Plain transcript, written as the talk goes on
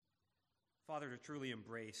Father, to truly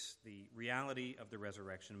embrace the reality of the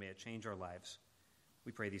resurrection, may it change our lives.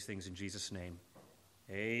 We pray these things in Jesus' name.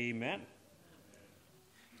 Amen.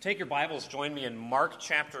 Take your Bibles, join me in Mark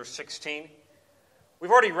chapter 16.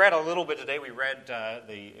 We've already read a little bit today. We read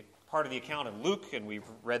the part of the account in Luke, and we've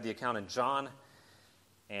read the account in John.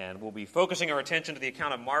 And we'll be focusing our attention to the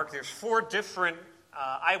account of Mark. There's 4 different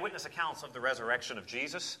eyewitness accounts of the resurrection of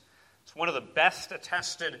Jesus. It's one of the best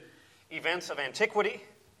attested events of antiquity.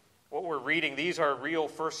 What we're reading, these are real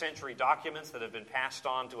first century documents that have been passed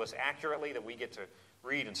on to us accurately that we get to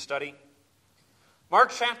read and study.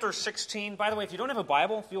 Mark chapter 16, by the way, if you don't have a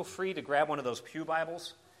Bible, feel free to grab one of those pew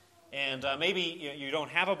Bibles. And maybe you don't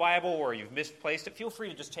have a Bible or you've misplaced it, feel free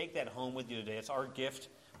to just take that home with you today. It's our gift.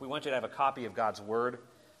 We want you to have a copy of God's Word.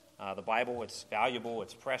 The Bible, it's valuable,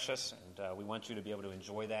 it's precious, and we want you to be able to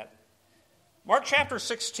enjoy that. Mark chapter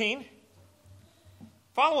 16.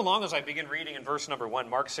 Follow along as I begin reading in verse number 1,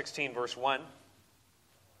 Mark 16, verse 1.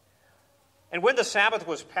 And when the Sabbath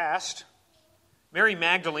was past, Mary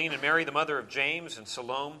Magdalene and Mary, the mother of James, and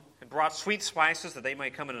Salome had brought sweet spices that they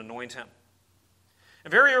might come and anoint him.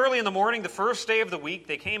 And very early in the morning, the first day of the week,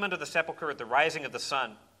 they came unto the sepulchre at the rising of the sun.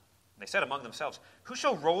 And they said among themselves, Who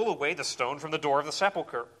shall roll away the stone from the door of the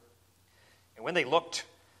sepulchre? And when they looked,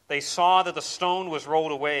 they saw that the stone was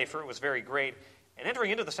rolled away, for it was very great. And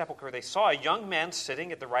entering into the sepulchre, they saw a young man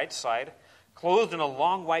sitting at the right side, clothed in a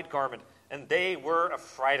long white garment, and they were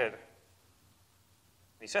affrighted.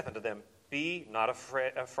 He saith unto them, Be not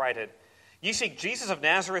affrighted. Ye seek Jesus of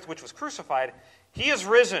Nazareth, which was crucified. He is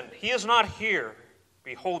risen. He is not here.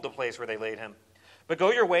 Behold the place where they laid him. But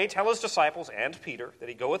go your way, tell his disciples and Peter that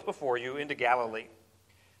he goeth before you into Galilee.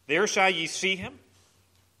 There shall ye see him,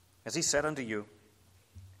 as he said unto you.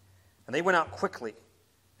 And they went out quickly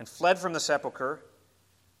and fled from the sepulchre,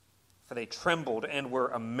 for they trembled and were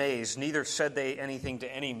amazed. Neither said they anything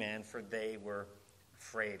to any man, for they were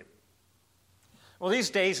afraid. Well, these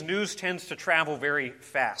days, news tends to travel very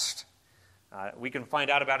fast. We can find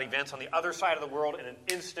out about events on the other side of the world in an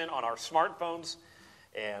instant on our smartphones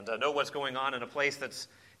and know what's going on in a place that's,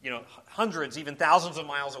 hundreds, even thousands of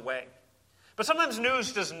miles away. But sometimes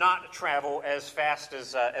news does not travel as fast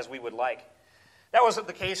as we would like. That wasn't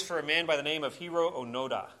the case for a man by the name of Hiro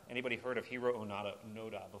Onoda. Anybody heard of Hiro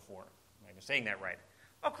Onoda before? Am I saying that right?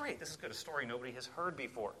 Oh, great. This is good. A story nobody has heard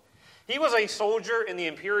before. He was a soldier in the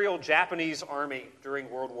Imperial Japanese Army during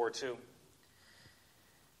World War II.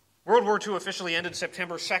 World War II officially ended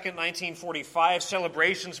September 2nd, 1945.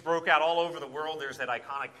 Celebrations broke out all over the world. There's that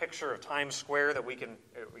iconic picture of Times Square that we can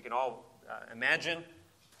all imagine.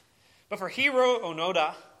 But for Hiro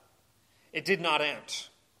Onoda, it did not end.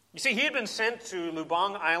 You see, he had been sent to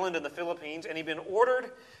Lubang Island in the Philippines, and he'd been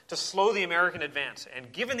ordered to slow the American advance.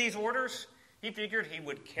 And given these orders, he figured he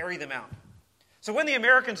would carry them out. So when the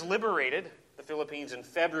Americans liberated the Philippines in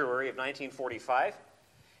February of 1945,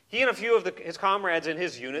 he and a few of his comrades in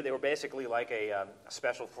his unit, they were basically like a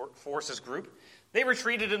special forces group, they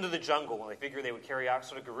retreated into the jungle, and they figured they would carry out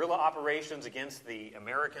sort of guerrilla operations against the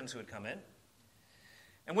Americans who had come in.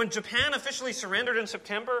 And when Japan officially surrendered in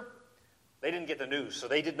September, they didn't get the news, so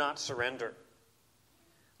they did not surrender.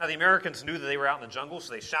 Now, the Americans knew that they were out in the jungle,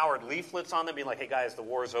 so they showered leaflets on them, being like, hey, guys, the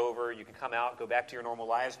war's over. You can come out, go back to your normal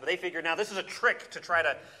lives. But they figured, now, this is a trick to try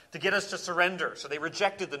to get us to surrender. So they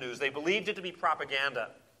rejected the news. They believed it to be propaganda.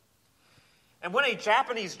 And when a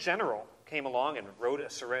Japanese general came along and wrote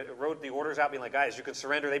the orders out, being like, guys, you can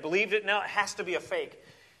surrender, they believed it. Now, it has to be a fake.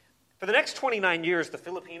 For the next 29 years, the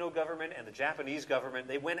Filipino government and the Japanese government,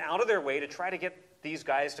 they went out of their way to try to get these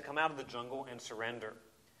guys to come out of the jungle and surrender.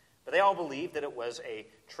 But they all believed that it was a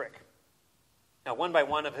trick. Now, one by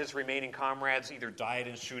one of his remaining comrades either died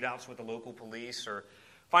in shootouts with the local police or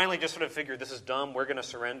finally just sort of figured, this is dumb, we're going to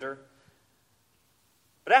surrender.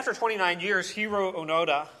 But after 29 years, Hiro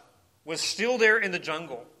Onoda was still there in the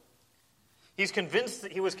jungle. He was convinced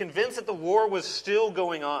that the war was still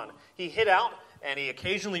going on. He hid out, and he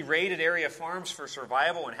occasionally raided area farms for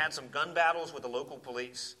survival and had some gun battles with the local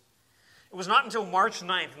police. It was not until March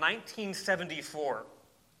 9th, 1974,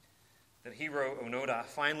 that Hiro Onoda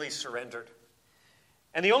finally surrendered.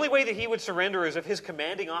 And the only way that he would surrender is if his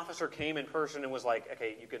commanding officer came in person and was like,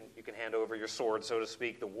 okay, you can hand over your sword, so to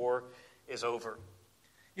speak. The war is over.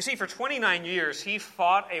 You see, for 29 years, he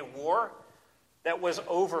fought a war that was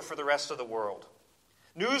over for the rest of the world.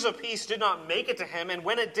 News of peace did not make it to him, and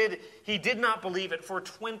when it did, he did not believe it for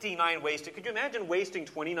 29 wasted. Could you imagine wasting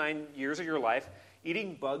 29 years of your life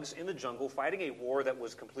eating bugs in the jungle, fighting a war that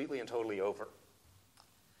was completely and totally over?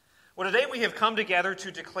 Well, today we have come together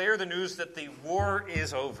to declare the news that the war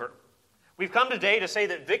is over. We've come today to say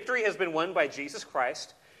that victory has been won by Jesus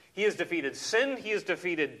Christ. He has defeated sin. He has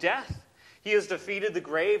defeated death. He has defeated the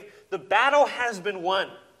grave. The battle has been won.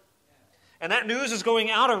 And that news is going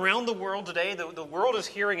out around the world today. The world is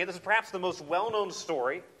hearing it. This is perhaps the most well-known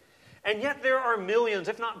story. And yet there are millions,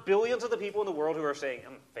 if not billions, of the people in the world who are saying,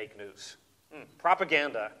 fake news,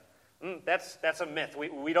 propaganda. That's a myth.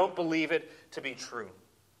 We don't believe it to be true.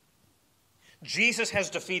 Jesus has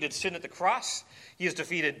defeated sin at the cross. He has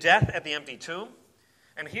defeated death at the empty tomb.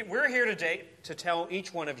 And we're here today to tell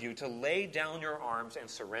each one of you to lay down your arms and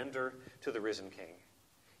surrender to the risen King.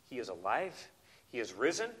 He is alive. He is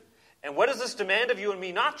risen. And what does this demand of you and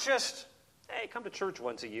me? Not just, hey, come to church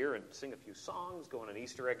once a year and sing a few songs, go on an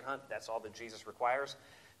Easter egg hunt. That's all that Jesus requires.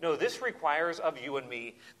 No, this requires of you and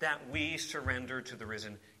me that we surrender to the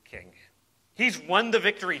risen King. He's won the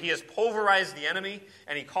victory. He has pulverized the enemy,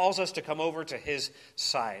 and he calls us to come over to his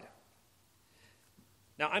side.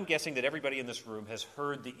 Now, I'm guessing that everybody in this room has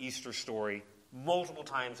heard the Easter story multiple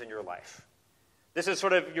times in your life. This is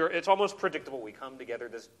sort of it's almost predictable. We come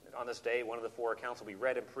together on this day. One of the four accounts will be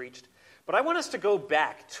read and preached. But I want us to go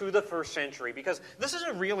back to the first century because this is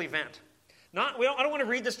a real event. I don't want to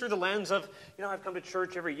read this through the lens of, I've come to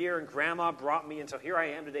church every year and Grandma brought me, and so here I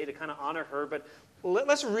am today to kind of honor her. But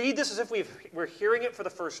let's read this as if we're hearing it for the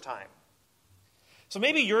first time. So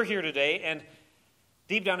maybe you're here today, and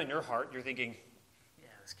deep down in your heart, you're thinking,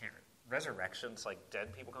 this can't. Resurrections, like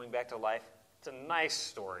dead people coming back to life. It's a nice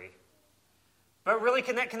story. But really,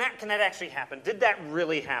 can that actually happen? Did that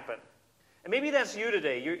really happen? And maybe that's you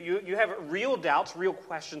today. You have real doubts, real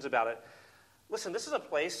questions about it. Listen, this is a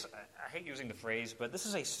place, I hate using the phrase, but this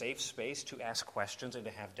is a safe space to ask questions and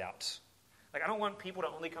to have doubts. Like, I don't want people to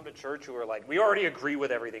only come to church who are like, we already agree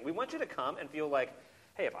with everything. We want you to come and feel like,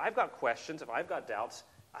 hey, if I've got questions, if I've got doubts,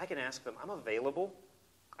 I can ask them. I'm available.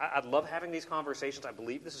 I'd love having these conversations. I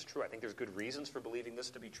believe this is true. I think there's good reasons for believing this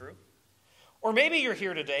to be true. Or maybe you're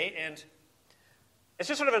here today and it's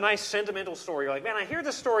just sort of a nice sentimental story. You're like, man, I hear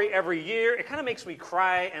this story every year. It kind of makes me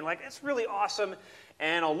cry, and it's really awesome.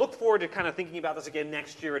 And I'll look forward to kind of thinking about this again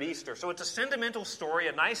next year at Easter. So it's a sentimental story,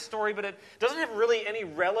 a nice story, but it doesn't have really any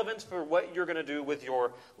relevance for what you're going to do with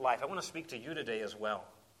your life. I want to speak to you today as well.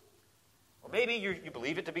 Or maybe you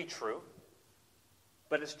believe it to be true,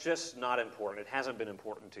 but it's just not important. It hasn't been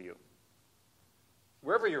important to you.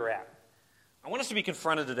 Wherever you're at, I want us to be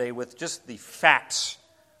confronted today with just the facts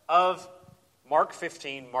of Mark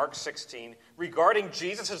 15, Mark 16, regarding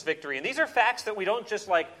Jesus' victory. And these are facts that we don't just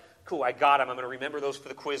cool, I got them. I'm going to remember those for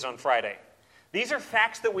the quiz on Friday. These are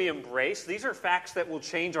facts that we embrace. These are facts that will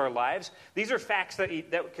change our lives. These are facts that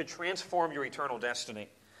could transform your eternal destiny.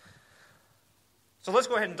 So let's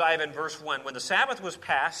go ahead and dive in verse 1. When the Sabbath was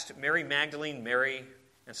passed, Mary Magdalene, Mary,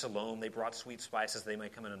 and Salome, they brought sweet spices they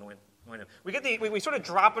might come and anoint him. We sort of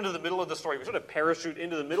drop into the middle of the story. We sort of parachute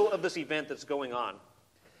into the middle of this event that's going on.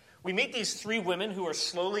 We meet these three women who are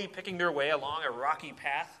slowly picking their way along a rocky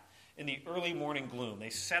path in the early morning gloom.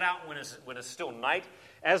 They set out when it's still night.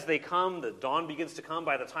 As they come, the dawn begins to come.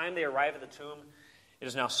 By the time they arrive at the tomb, it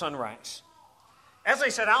is now sunrise. As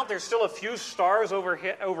they set out, there's still a few stars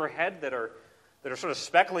overhead that are sort of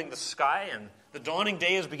speckling the sky, and the dawning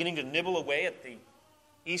day is beginning to nibble away at the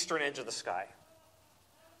eastern edge of the sky.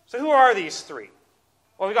 So who are these three?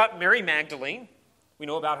 Well, we've got Mary Magdalene. We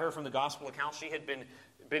know about her from the gospel account. She had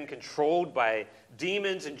been controlled by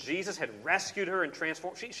demons, and Jesus had rescued her and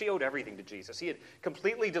transformed. She owed everything to Jesus. He had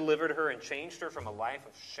completely delivered her and changed her from a life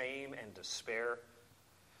of shame and despair.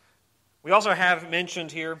 We also have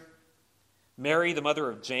mentioned here Mary, the mother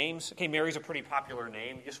of James. Okay, Mary's a pretty popular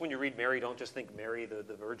name. Just when you read Mary, don't just think Mary,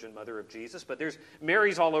 the virgin mother of Jesus, but there's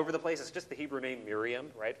Marys all over the place. It's just the Hebrew name Miriam,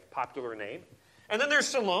 right? Popular name. And then there's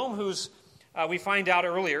Salome, who's, we find out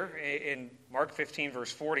earlier in Mark 15,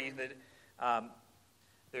 verse 40,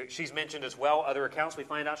 that she's mentioned as well. Other accounts we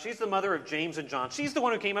find out she's the mother of James and John. She's the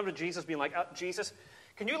one who came up to Jesus being like, Jesus,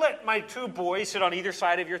 can you let my two boys sit on either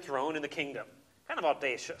side of your throne in the kingdom? Kind of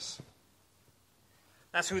audacious.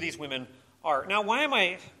 That's who these women are. Now, why am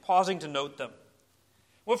I pausing to note them?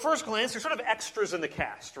 Well, at first glance, they're sort of extras in the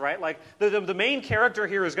cast, right? Like the main character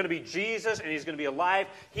here is going to be Jesus, and he's going to be alive.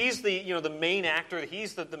 He's the main actor.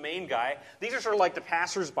 He's the main guy. These are sort of like the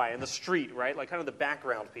passersby in the street, right? Like kind of the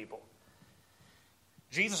background people.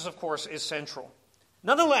 Jesus, of course, is central.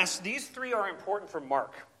 Nonetheless, these three are important for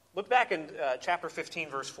Mark. Look back in chapter 15,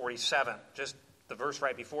 verse 47, just the verse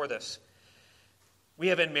right before this. We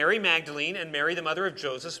have in Mary Magdalene and Mary, the mother of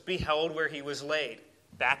Joseph, beheld where he was laid.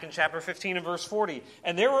 Back in chapter 15 and verse 40.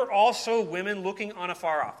 And there were also women looking on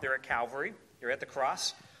afar off. They're at Calvary. They're at the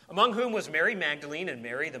cross. Among whom was Mary Magdalene and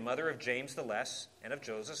Mary, the mother of James the Less, and of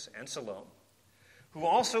Joseph, and Salome, who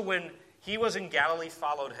also, when he was in Galilee,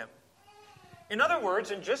 followed him. In other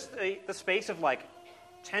words, in just the space of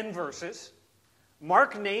 10 verses,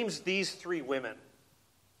 Mark names these three women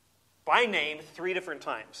by name 3 different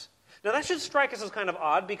times. Now that should strike us as kind of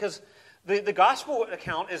odd because the gospel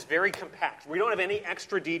account is very compact. We don't have any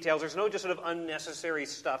extra details. There's no just sort of unnecessary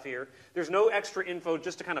stuff here. There's no extra info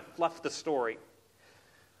just to kind of fluff the story.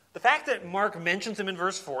 The fact that Mark mentions him in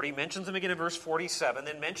verse 40, mentions him again in verse 47,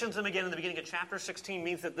 then mentions him again in the beginning of chapter 16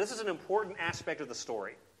 means that this is an important aspect of the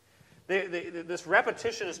story. This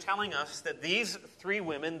repetition is telling us that these 3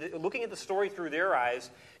 women, looking at the story through their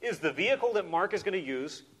eyes, is the vehicle that Mark is going to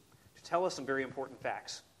use to tell us some very important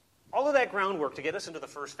facts. All of that groundwork to get us into the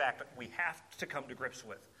first fact that we have to come to grips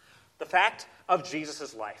with. The fact of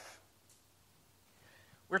Jesus' life.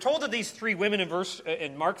 We're told that these 3 women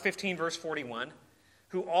in Mark 15, verse 41,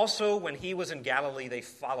 who also, when he was in Galilee, they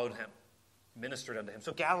followed him, ministered unto him.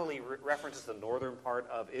 So Galilee references the northern part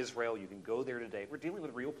of Israel. You can go there today. We're dealing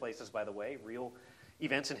with real places, by the way, real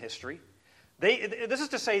events in history. This is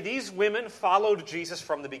to say these women followed Jesus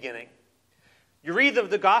from the beginning. You read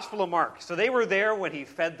the Gospel of Mark. So they were there when he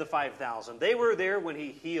fed the 5,000. They were there when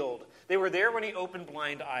he healed. They were there when he opened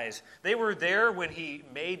blind eyes. They were there when he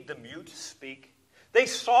made the mute speak. They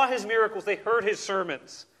saw his miracles. They heard his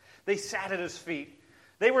sermons. They sat at his feet.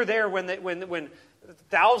 They were there when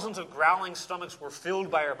thousands of growling stomachs were filled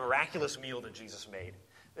by a miraculous meal that Jesus made.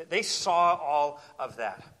 They saw all of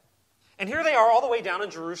that. And here they are all the way down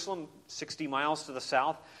in Jerusalem, 60 miles to the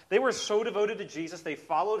south. They were so devoted to Jesus, they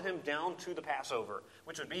followed him down to the Passover,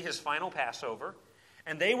 which would be his final Passover.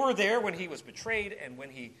 And they were there when he was betrayed and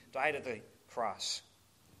when he died at the cross.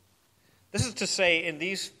 This is to say, in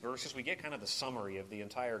these verses, we get kind of the summary of the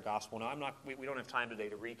entire gospel. Now, we don't have time today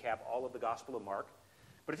to recap all of the Gospel of Mark.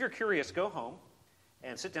 But if you're curious, go home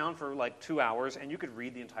and sit down for like 2 hours, and you could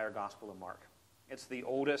read the entire Gospel of Mark. It's the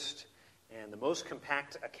oldest and the most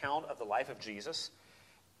compact account of the life of Jesus.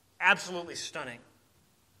 Absolutely stunning.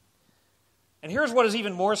 And here's what is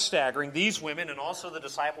even more staggering. These women and also the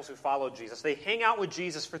disciples who followed Jesus, they hang out with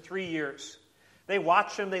Jesus for 3 years. They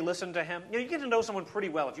watch him, they listen to him. You get to know someone pretty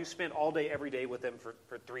well if you spend all day, every day with them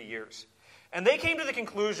for 3 years. And they came to the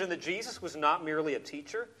conclusion that Jesus was not merely a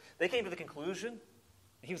teacher. They came to the conclusion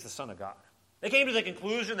that he was the Son of God. They came to the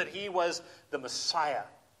conclusion that he was the Messiah.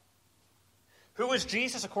 Who is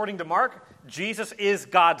Jesus according to Mark? Jesus is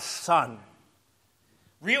God's Son.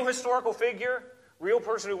 Real historical figure, real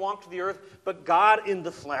person who walked the earth, but God in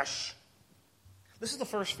the flesh. This is the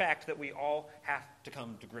first fact that we all have to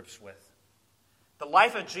come to grips with. The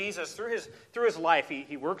life of Jesus, through his life,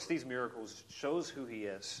 he works these miracles, shows who he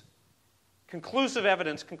is. Conclusive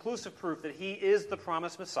evidence, conclusive proof that he is the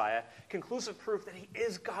promised Messiah, conclusive proof that he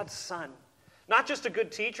is God's Son. Not just a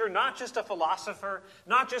good teacher, not just a philosopher,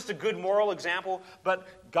 not just a good moral example,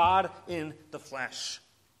 but God in the flesh.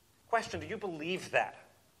 Question, do you believe that?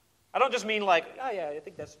 I don't just mean like, oh yeah, I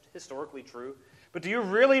think that's historically true. But do you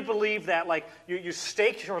really believe that? Like, you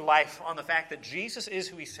stake your life on the fact that Jesus is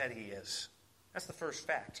who he said he is? That's the first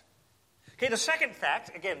fact. Okay, the second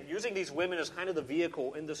fact, again, using these women as kind of the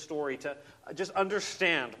vehicle in the story to just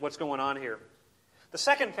understand what's going on here. The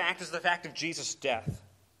second fact is the fact of Jesus' death.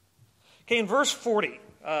 Okay, in verse 40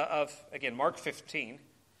 of, again, Mark 15, it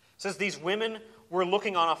says these women were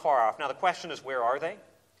looking on afar off. Now the question is, where are they?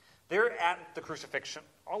 They're at the crucifixion.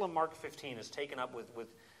 All of Mark 15 is taken up with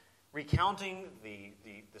recounting the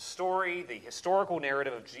story, the historical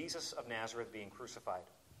narrative of Jesus of Nazareth being crucified.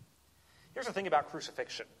 Here's the thing about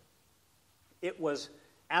crucifixion. It was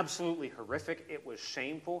absolutely horrific. It was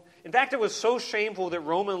shameful. In fact, it was so shameful that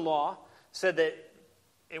Roman law said that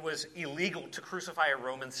it was illegal to crucify a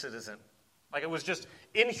Roman citizen. Like, it was just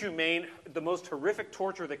inhumane, the most horrific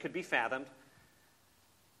torture that could be fathomed.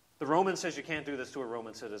 The Roman says you can't do this to a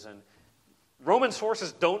Roman citizen. Roman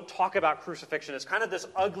sources don't talk about crucifixion. It's kind of this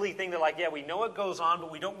ugly thing that, like, yeah, we know it goes on,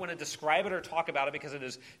 but we don't want to describe it or talk about it because it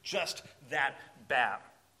is just that bad.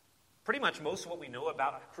 Pretty much most of what we know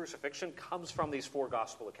about crucifixion comes from these 4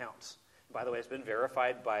 gospel accounts. By the way, it's been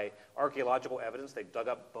verified by archaeological evidence. They've dug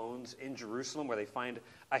up bones in Jerusalem where they find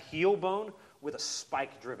a heel bone with a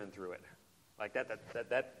spike driven through it. Like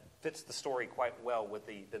that fits the story quite well with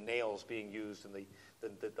the nails being used and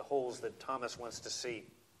the holes that Thomas wants to see.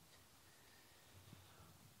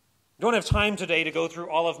 Don't have time today to go through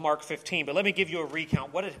all of Mark 15, but let me give you a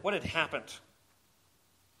recount. What had happened?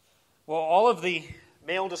 Well, all of the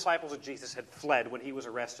male disciples of Jesus had fled when he was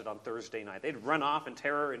arrested on Thursday night. They'd run off in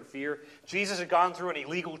terror and fear. Jesus had gone through an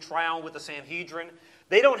illegal trial with the Sanhedrin.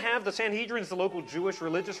 The Sanhedrin's the local Jewish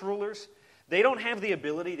religious rulers. They don't have the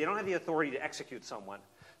ability, they don't have the authority to execute someone.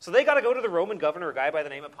 So they got to go to the Roman governor, a guy by the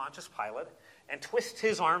name of Pontius Pilate, and twist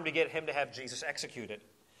his arm to get him to have Jesus executed.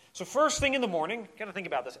 So first thing in the morning, got to think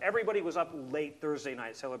about this. Everybody was up late Thursday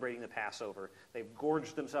night celebrating the Passover. They've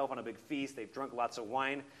gorged themselves on a big feast. They've drunk lots of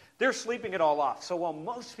wine. They're sleeping it all off. So while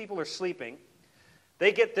most people are sleeping,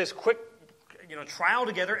 they get this quick trial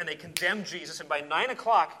together, and they condemn Jesus. And by 9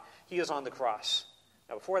 o'clock, he is on the cross.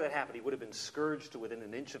 Now, before that happened, he would have been scourged to within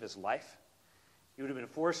an inch of his life. He would have been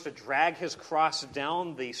forced to drag his cross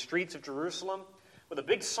down the streets of Jerusalem with a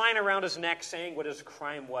big sign around his neck saying what his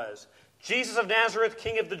crime was. Jesus of Nazareth,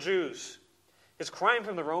 King of the Jews. His crime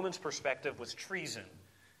from the Romans' perspective was treason.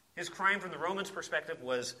 His crime from the Romans' perspective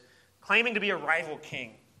was claiming to be a rival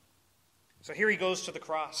king. So here he goes to the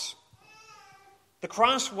cross. The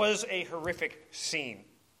cross was a horrific scene.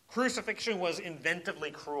 Crucifixion was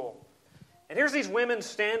inventively cruel. And here's these women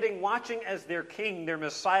standing, watching as their king, their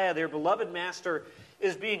Messiah, their beloved master,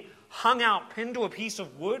 is being hung out, pinned to a piece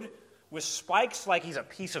of wood with spikes like he's a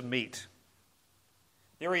piece of meat.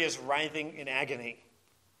 There he is, writhing in agony.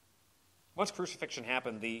 Once crucifixion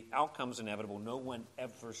happened, the outcome's inevitable. No one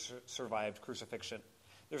ever survived crucifixion.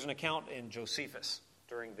 There's an account in Josephus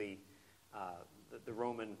during the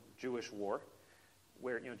Roman-Jewish war,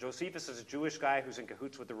 where Josephus is a Jewish guy who's in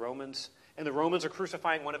cahoots with the Romans, and the Romans are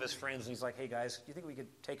crucifying one of his friends, and he's like, hey guys, do you think we could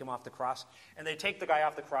take him off the cross? And they take the guy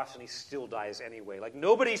off the cross, and he still dies anyway. Like,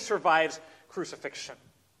 nobody survives crucifixion.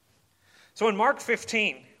 So in Mark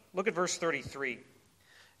 15, look at verse 33.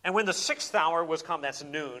 And when the 6th hour was come, that's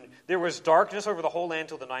noon, there was darkness over the whole land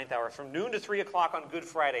till the 9th hour. From noon to 3 o'clock on Good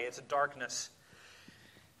Friday, it's a darkness.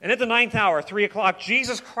 And at the 9th hour, 3 o'clock,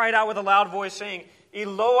 Jesus cried out with a loud voice, saying,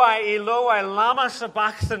 Eloi, Eloi, lama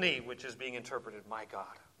sabachthani, which is being interpreted, my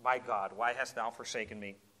God, why hast thou forsaken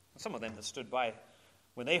me? And some of them that stood by,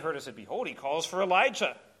 when they heard it, said, behold, he calls for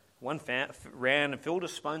Elijah. One ran and filled a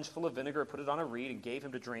sponge full of vinegar, put it on a reed, and gave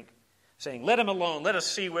him to drink, saying, let him alone, let us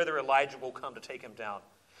see whether Elijah will come to take him down.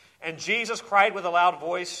 And Jesus cried with a loud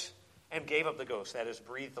voice and gave up the ghost, that is,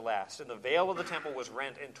 breathed the last. And the veil of the temple was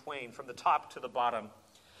rent in twain from the top to the bottom.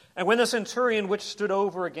 And when the centurion which stood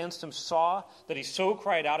over against him saw that he so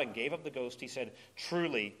cried out and gave up the ghost, he said,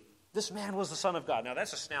 truly, this man was the Son of God. Now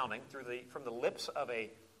that's astounding. From the lips of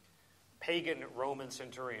a pagan Roman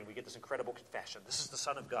centurion, we get this incredible confession. This is the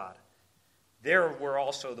Son of God. There were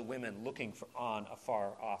also the women looking on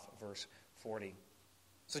afar off, verse 40.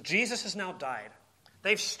 So Jesus has now died.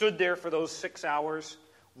 They've stood there for those 6 hours,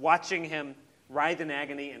 watching him writhe in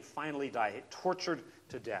agony and finally die, tortured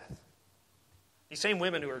to death. These same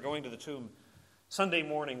women who are going to the tomb Sunday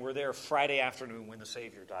morning were there Friday afternoon when the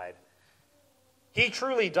Savior died. He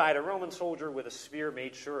truly died. A Roman soldier with a spear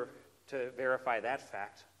made sure to verify that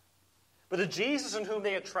fact. But the Jesus in whom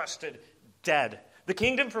they had trusted, dead. The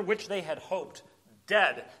kingdom for which they had hoped,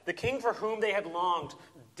 dead. The king for whom they had longed,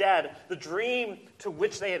 dead. The dream to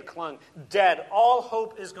which they had clung, dead. All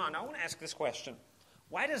hope is gone. Now, I want to ask this question.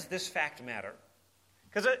 Why does this fact matter?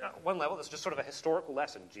 Because at one level, it's just sort of a historical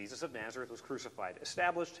lesson. Jesus of Nazareth was crucified.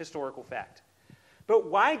 Established historical fact. But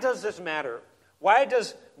why does this matter? Why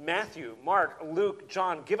does Matthew, Mark, Luke,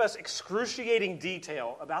 John give us excruciating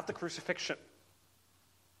detail about the crucifixion?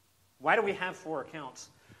 Why do we have 4 accounts?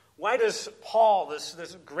 Why does Paul,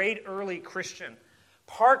 this great early Christian,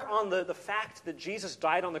 park on the fact that Jesus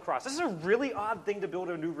died on the cross? This is a really odd thing to build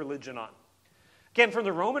a new religion on. Again, from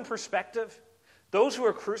the Roman perspective, those who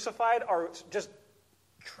are crucified are just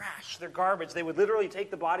trash. They're garbage. They would literally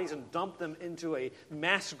take the bodies and dump them into a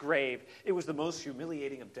mass grave. It was the most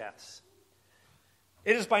humiliating of deaths.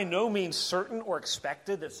 It is by no means certain or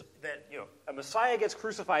expected that a Messiah gets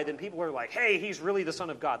crucified, then people are like, hey, he's really the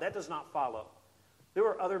Son of God. That does not follow. There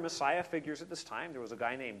were other Messiah figures at this time. There was a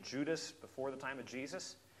guy named Judas before the time of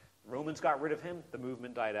Jesus. The Romans got rid of him. The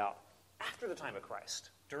movement died out. After the time of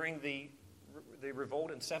Christ, during the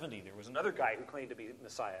revolt in 70, there was another guy who claimed to be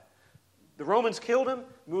Messiah. The Romans killed him.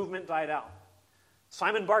 Movement died out.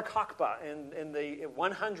 Simon Bar Kokhba in the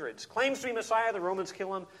 100s claims to be Messiah. The Romans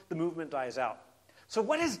kill him. The movement dies out. So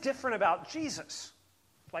what is different about Jesus?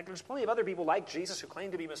 Like, there's plenty of other people like Jesus who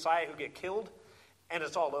claim to be Messiah who get killed, and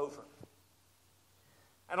it's all over.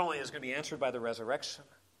 Not only is it going to be answered by the resurrection,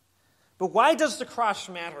 but why does the cross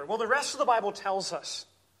matter? Well, the rest of the Bible tells us.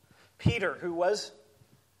 Peter, who was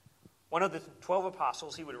one of the 12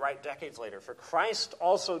 apostles, he would write decades later, for Christ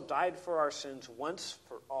also died for our sins once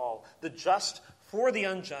for all, the just for the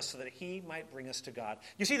unjust, so that he might bring us to God.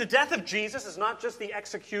 You see, the death of Jesus is not just the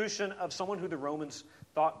execution of someone who the Romans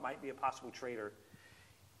thought might be a possible traitor.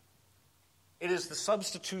 It is the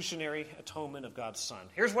substitutionary atonement of God's Son.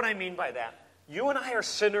 Here's what I mean by that. You and I are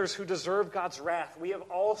sinners who deserve God's wrath. We have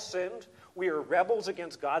all sinned. We are rebels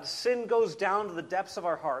against God. Sin goes down to the depths of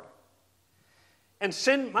our heart. And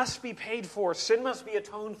sin must be paid for. Sin must be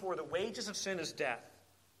atoned for. The wages of sin is death.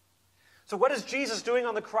 So what is Jesus doing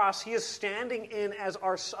on the cross? He is standing in as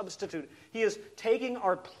our substitute. He is taking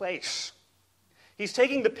our place. He's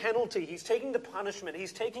taking the penalty. He's taking the punishment.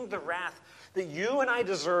 He's taking the wrath that you and I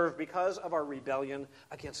deserve because of our rebellion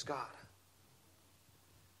against God.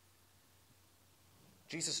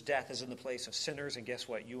 Jesus' death is in the place of sinners, and guess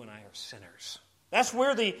what? You and I are sinners. That's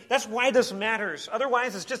why this matters.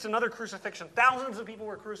 Otherwise, it's just another crucifixion. Thousands of people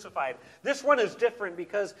were crucified. This one is different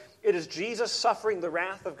because it is Jesus suffering the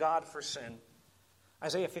wrath of God for sin.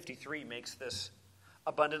 Isaiah 53 makes this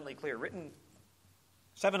abundantly clear. Written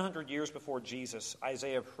 700 years before Jesus,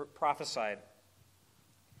 Isaiah prophesied,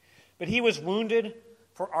 "But he was wounded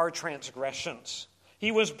for our transgressions.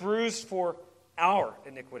 He was bruised for our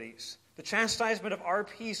iniquities. The chastisement of our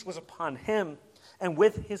peace was upon him, and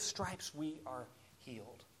with his stripes we are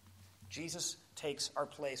healed." Jesus takes our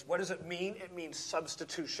place. What does it mean? It means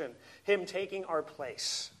substitution. Him taking our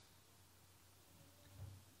place.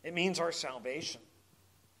 It means our salvation.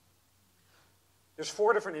 There's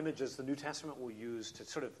 4 different images the New Testament will use to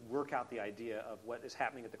sort of work out the idea of what is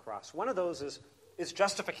happening at the cross. One of those is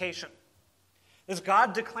justification. Is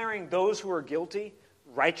God declaring those who are guilty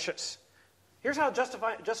righteous. Here's how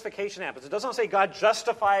justification happens. It doesn't say God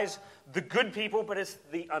justifies the good people, but it's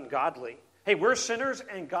the ungodly. Hey, we're sinners,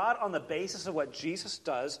 and God, on the basis of what Jesus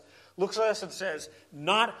does, looks at us and says,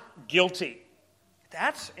 not guilty.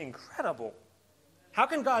 That's incredible. How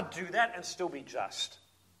can God do that and still be just?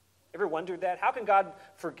 Ever wondered that? How can God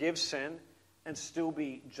forgive sin and still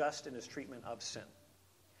be just in his treatment of sin?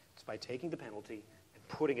 It's by taking the penalty and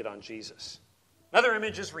putting it on Jesus. Another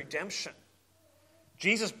image is redemption.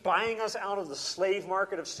 Jesus buying us out of the slave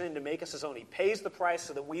market of sin to make us his own. He pays the price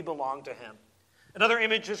so that we belong to him. Another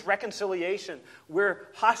image is reconciliation. We're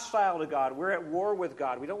hostile to God. We're at war with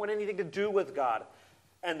God. We don't want anything to do with God.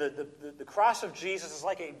 And the cross of Jesus is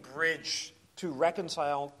like a bridge to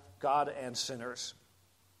reconcile God and sinners.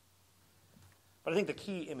 But I think the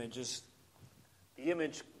key image is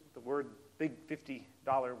the word, big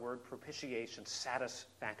 $50 word, propitiation,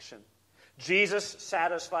 satisfaction. Jesus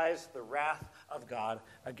satisfies the wrath of God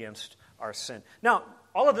against our sin. Now,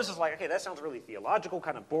 all of this is like, okay, that sounds really theological,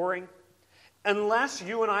 kind of boring. Unless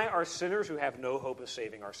you and I are sinners who have no hope of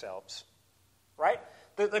saving ourselves. Right?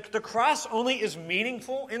 The cross only is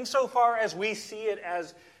meaningful insofar as we see it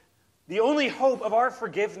as the only hope of our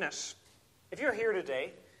forgiveness. If you're here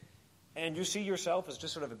today and you see yourself as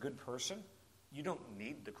just sort of a good person, you don't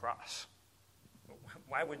need the cross.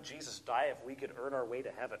 Why would Jesus die if we could earn our way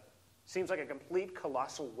to heaven? Seems like a complete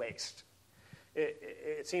colossal waste.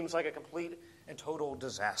 It seems like a complete and total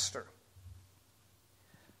disaster.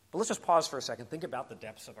 But let's just pause for a second. Think about the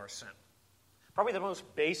depths of our sin. Probably the most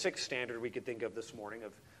basic standard we could think of this morning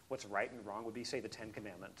of what's right and wrong would be, say, the 10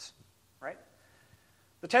 Commandments. Right?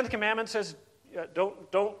 The 10th commandment says,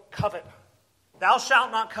 don't covet. Thou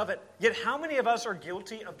shalt not covet. Yet how many of us are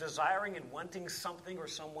guilty of desiring and wanting something or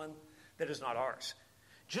someone that is not ours?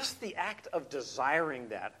 Just the act of desiring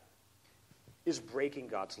that is breaking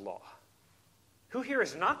God's law. Who here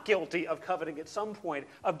is not guilty of coveting at some point,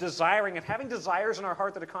 of desiring, of having desires in our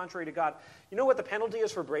heart that are contrary to God? You know what the penalty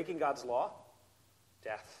is for breaking God's law?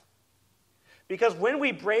 Death. Because when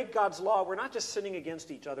we break God's law, we're not just sinning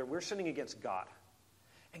against each other, we're sinning against God.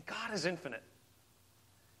 And God is infinite.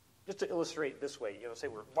 Just to illustrate this way, say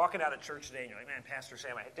we're walking out of church today and you're like, man, Pastor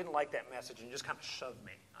Sam, I didn't like that message, and you just kind of shoved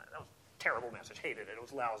me. That was a terrible message. Hated it. It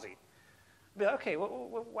was lousy. But okay,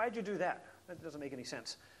 why'd you do that? That doesn't make any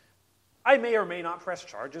sense. I may or may not press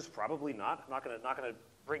charges, probably not. I'm not going to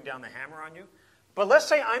bring down the hammer on you. But let's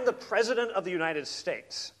say I'm the President of the United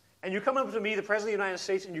States, and you come up to me, the President of the United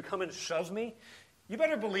States, and you come and shove me. You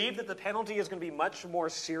better believe that the penalty is going to be much more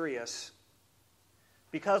serious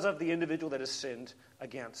because of the individual that is sinned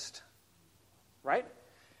against. Right?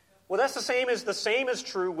 Well, that's the same is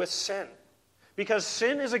true with sin. Because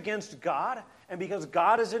sin is against God, and because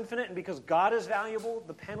God is infinite, and because God is valuable,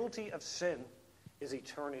 the penalty of sin is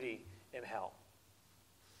eternity in hell.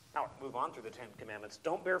 Now, move on through the 10 Commandments.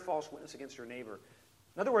 Don't bear false witness against your neighbor.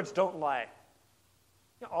 In other words, don't lie.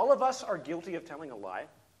 All of us are guilty of telling a lie.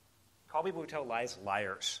 Call people who tell lies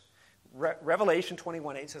liars. Revelation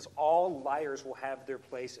 21:8 says, all liars will have their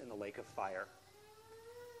place in the lake of fire.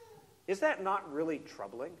 Is that not really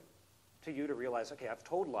troubling to you to realize, okay, I've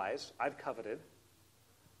told lies, I've coveted,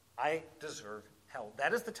 I deserve hell?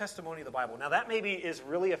 That is the testimony of the Bible. Now, that maybe is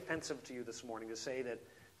really offensive to you this morning to say that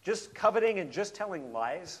just coveting and just telling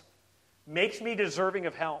lies makes me deserving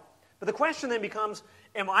of hell. But the question then becomes,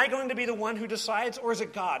 am I going to be the one who decides, or is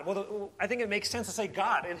it God? Well, I think it makes sense to say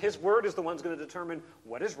God, and his word is the one who's going to determine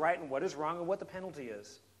what is right and what is wrong and what the penalty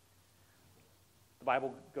is. The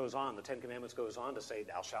Bible goes on, the Ten Commandments goes on to say,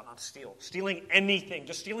 thou shalt not steal. Stealing anything,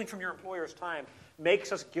 just stealing from your employer's time,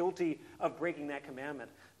 makes us guilty of breaking that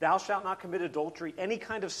commandment. Thou shalt not commit adultery, any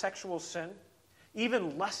kind of sexual sin,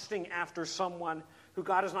 even lusting after someone who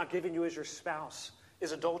God has not given you as your spouse,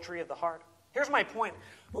 is adultery of the heart. Here's my point.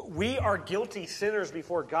 We are guilty sinners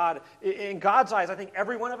before God. In God's eyes, I think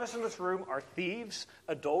every one of us in this room are thieves,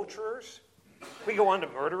 adulterers. We go on to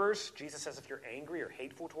murderers. Jesus says if you're angry or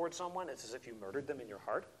hateful towards someone, it's as if you murdered them in your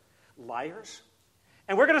heart. Liars.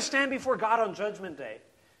 And we're going to stand before God on Judgment Day.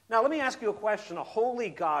 Now, let me ask you a question. A holy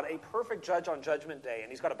God, a perfect judge on Judgment Day,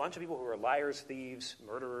 and he's got a bunch of people who are liars, thieves,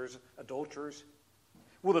 murderers, adulterers.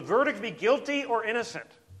 Will the verdict be guilty or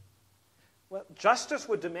innocent? Well, justice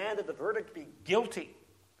would demand that the verdict be guilty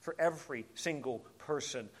for every single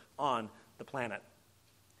person on the planet.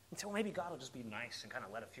 And so maybe God will just be nice and kind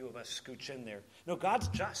of let a few of us scooch in there. No, God's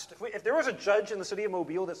just. If there was a judge in the city of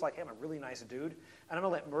Mobile that's like, hey, I'm a really nice dude, and I'm going to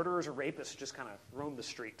let murderers or rapists just kind of roam the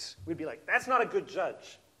streets, we'd be like, that's not a good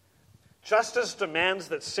judge. Justice demands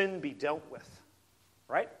that sin be dealt with,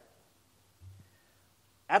 right?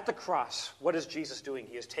 At the cross, what is Jesus doing?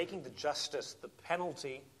 He is taking the justice, the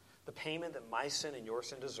penalty, the payment that my sin and your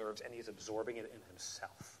sin deserves, and he's absorbing it in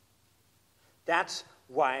himself. That's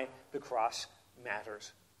why the cross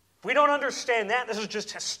matters. If we don't understand that, this is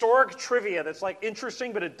just historic trivia that's like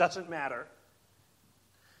interesting, but it doesn't matter.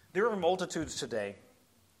 There are multitudes today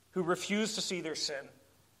who refuse to see their sin.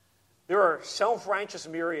 There are self-righteous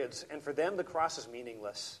myriads, and for them the cross is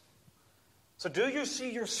meaningless. So do you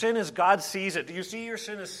see your sin as God sees it? Do you see your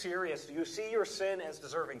sin as serious? Do you see your sin as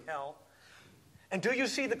deserving hell? And do you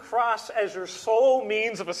see the cross as your sole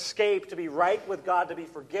means of escape to be right with God, to be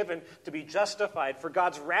forgiven, to be justified, for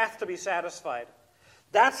God's wrath to be satisfied?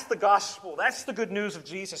 That's the gospel. That's the good news of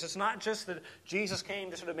Jesus. It's not just that Jesus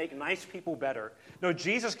came to sort of make nice people better. No,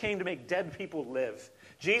 Jesus came to make dead people live.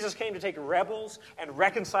 Jesus came to take rebels and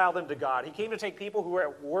reconcile them to God. He came to take people who were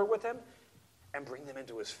at war with him and bring them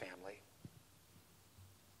into his family.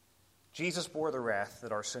 Jesus bore the wrath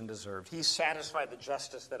that our sin deserved. He satisfied the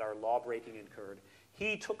justice that our law-breaking incurred.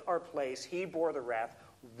 He took our place. He bore the wrath.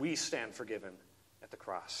 We stand forgiven at the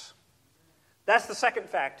cross. That's the second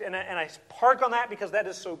fact, and I park on that because that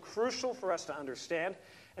is so crucial for us to understand.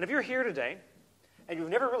 And if you're here today and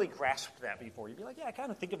you've never really grasped that before, you'd be like, yeah, I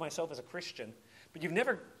kind of think of myself as a Christian, but you've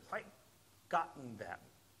never quite gotten that.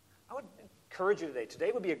 I would encourage you today.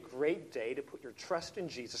 Today would be a great day to put your trust in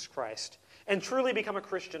Jesus Christ and truly become a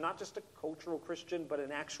Christian, not just a cultural Christian, but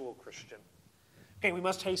an actual Christian. Okay, we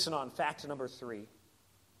must hasten on. Fact number 3.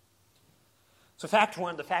 So fact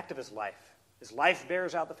 1, the fact of his life. His life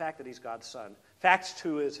bears out the fact that he's God's son. Fact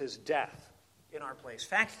 2 is his death in our place.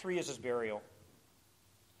 Fact 3 is his burial.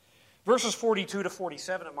 Verses 42 to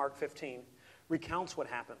 47 of Mark 15 recounts what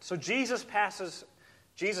happened. So Jesus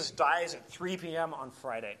dies at 3 p.m. on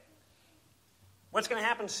Friday. What's going to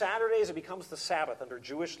happen Saturday is it becomes the Sabbath. Under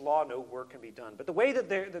Jewish law, no work can be done. But the way that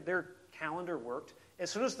their calendar worked,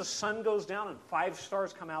 as soon as the sun goes down and 5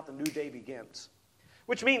 stars come out, the new day begins.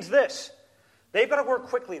 Which means this. They've got to work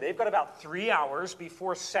quickly. They've got about 3 hours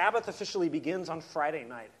before Sabbath officially begins on Friday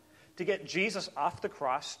night to get Jesus off the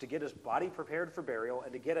cross, to get his body prepared for burial,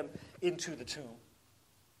 and to get him into the tomb.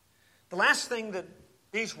 The last thing that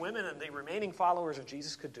these women and the remaining followers of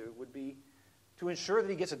Jesus could do would be to ensure that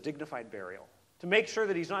he gets a dignified burial, to make sure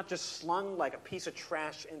that he's not just slung like a piece of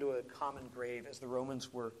trash into a common grave, as the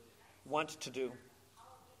Romans were wont to do.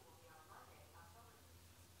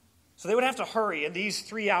 So they would have to hurry in these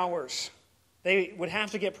 3 hours. They would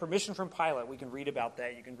have to get permission from Pilate. We can read about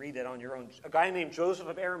that. You can read that on your own. A guy named Joseph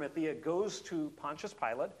of Arimathea goes to Pontius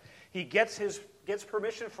Pilate. He gets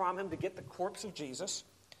permission from him to get the corpse of Jesus.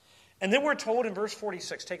 And then we're told in verse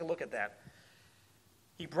 46, take a look at that.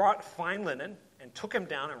 He brought fine linen and took him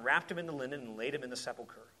down and wrapped him in the linen and laid him in the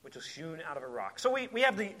sepulchre, which was hewn out of a rock. So we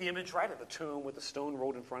have the image, right, of the tomb with the stone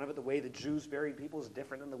rolled in front of it. The way the Jews buried people is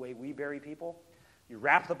different than the way we bury people. You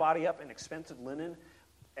wrap the body up in expensive linen.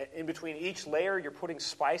 In between each layer, you're putting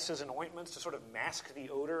spices and ointments to sort of mask the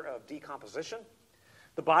odor of decomposition.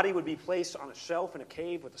 The body would be placed on a shelf in a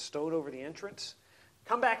cave with a stone over the entrance.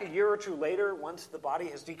 Come back a year or two later, once the body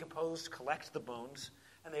has decomposed, collect the bones,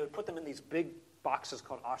 and they would put them in these big boxes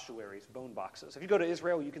called ossuaries, bone boxes. If you go to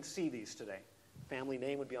Israel, you can see these today. Family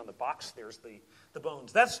name would be on the box. There's the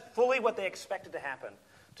bones. That's fully what they expected to happen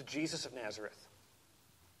to Jesus of Nazareth.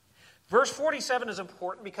 Verse 47 is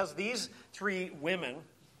important because these 3 women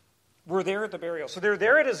were there at the burial. So they're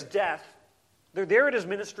there at his death. They're there at his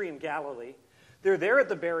ministry in Galilee. They're there at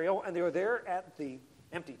the burial, and they're there at the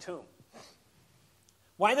empty tomb.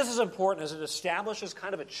 Why this is important is it establishes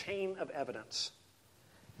kind of a chain of evidence.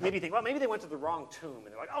 maybe think, well, maybe they went to the wrong tomb. And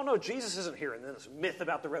they're like, oh, no, Jesus isn't here. And then this myth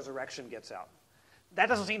about the resurrection gets out. That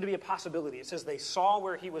doesn't seem to be a possibility. It says they saw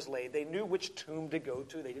where he was laid. They knew which tomb to go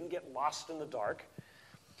to. They didn't get lost in the dark.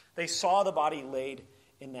 They saw the body laid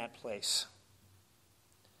in that place.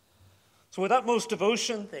 So with utmost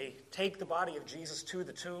devotion, they take the body of Jesus to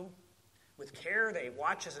the tomb. With care, they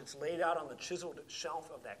watch as it's laid out on the chiseled shelf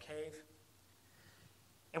of that cave.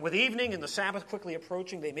 And with evening and the Sabbath quickly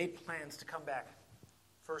approaching, they made plans to come back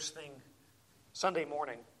first thing Sunday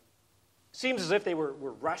morning. Seems as if they were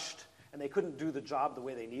rushed and they couldn't do the job the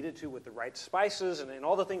way they needed to with the right spices and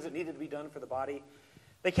all the things that needed to be done for the body.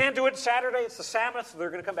 They can't do it Saturday. It's the Sabbath. So they're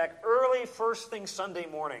going to come back early first thing Sunday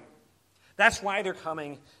morning. That's why they're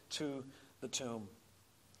coming to the tomb.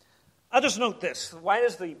 I'll just note this. Why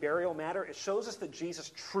does the burial matter? It shows us that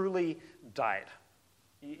Jesus truly died.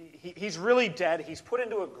 He's really dead. He's put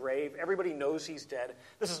into a grave. Everybody knows he's dead.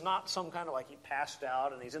 This is not some kind of like he passed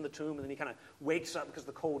out and he's in the tomb and then he kind of wakes up because of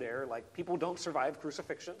the cold air. Like people don't survive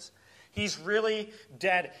crucifixions. He's really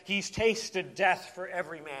dead. He's tasted death for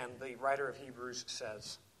every man, the writer of Hebrews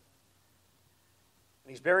says.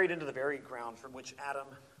 And he's buried into the very ground from which Adam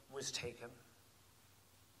was taken.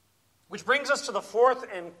 Which brings us to the fourth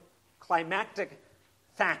and climactic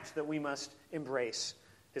fact that we must embrace.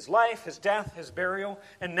 His life, his death, his burial,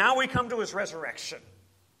 and now we come to his resurrection.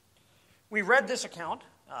 We read this account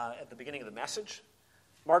at the beginning of the message,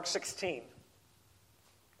 Mark 16.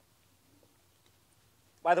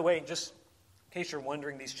 By the way, just in case you're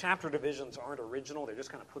wondering, these chapter divisions aren't original. They're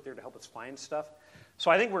just kind of put there to help us find stuff. So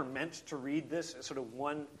I think we're meant to read this as sort of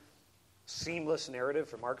one seamless narrative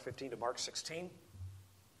from Mark 15 to Mark 16.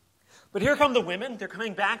 But here come the women. They're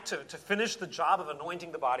coming back to finish the job of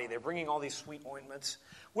anointing the body. They're bringing all these sweet ointments.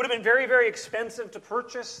 Would have been very, very expensive to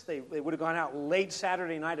purchase. They would have gone out late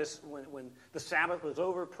Saturday night when the Sabbath was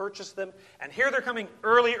over, purchased them. And here they're coming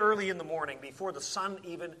early in the morning before the sun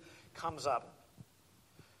even comes up.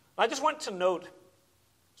 I just want to note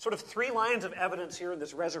sort of 3 lines of evidence here in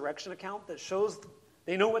this resurrection account that shows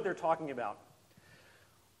they know what they're talking about.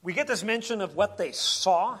 We get this mention of what they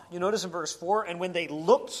saw. You notice in verse 4, and when they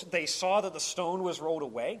looked, they saw that the stone was rolled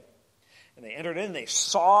away. And they entered in, they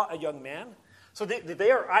saw a young man. So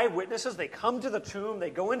they are eyewitnesses. They come to the tomb, they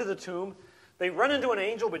go into the tomb, they run into an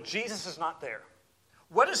angel, but Jesus is not there.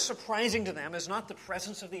 What is surprising to them is not the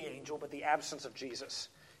presence of the angel, but the absence of Jesus.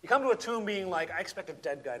 You come to a tomb being like, I expect a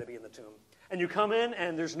dead guy to be in the tomb. And you come in,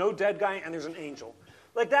 and there's no dead guy, and there's an angel.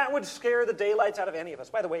 Like, that would scare the daylights out of any of us.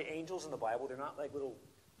 By the way, angels in the Bible, they're not like little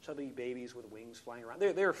chubby babies with wings flying around.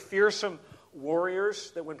 They're fearsome warriors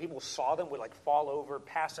that when people saw them would like fall over,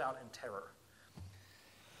 pass out in terror.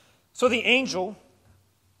 So the angel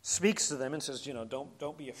speaks to them and says,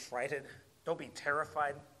 don't be affrighted. Don't be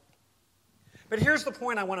terrified. But here's the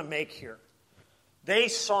point I want to make here. They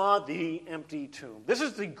saw the empty tomb. This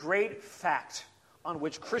is the great fact on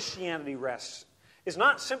which Christianity rests. Is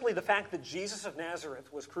not simply the fact that Jesus of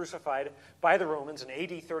Nazareth was crucified by the Romans in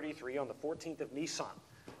AD 33 on the 14th of Nisan.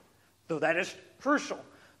 Though that is crucial.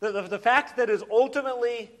 The fact that is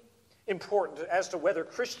ultimately important as to whether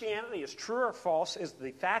Christianity is true or false is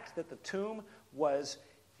the fact that the tomb was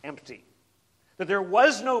empty. That there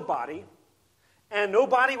was no body, and no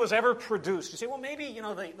body was ever produced. You say, well, maybe,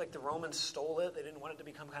 the Romans stole it. They didn't want it to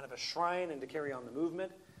become kind of a shrine and to carry on the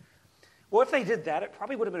movement. Well, if they did that, it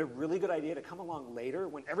probably would have been a really good idea to come along later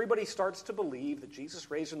when everybody starts to believe that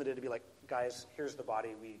Jesus raised from the dead to be like, guys, here's the body.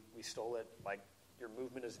 We stole it. Like, your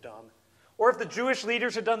movement is dumb. Or if the Jewish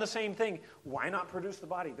leaders had done the same thing, why not produce the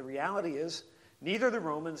body? The reality is, neither the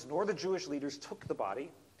Romans nor the Jewish leaders took the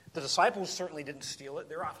body. The disciples certainly didn't steal it.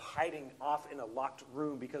 They're hiding off in a locked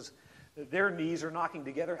room because their knees are knocking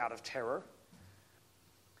together out of terror.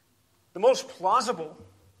 The most plausible,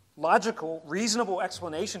 logical, reasonable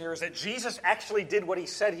explanation here is that Jesus actually did what he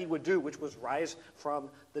said he would do, which was rise from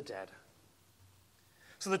the dead.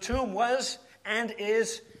 So the tomb was and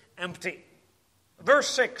is empty. Verse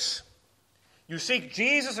 6, you seek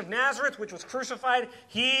Jesus of Nazareth, which was crucified.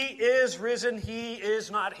 He is risen. He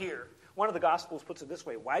is not here. One of the Gospels puts it this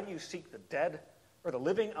way. Why do you seek the dead or the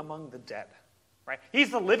living among the dead? Right?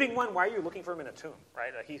 He's the living one. Why are you looking for him in a tomb?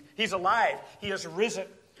 Right? He's alive. He has risen.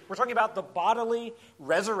 We're talking about the bodily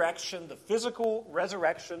resurrection, the physical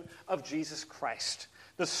resurrection of Jesus Christ.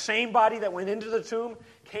 The same body that went into the tomb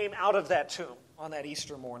came out of that tomb on that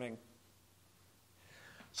Easter morning.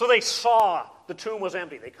 So they saw the tomb was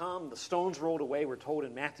empty. They come, the stones rolled away. We're told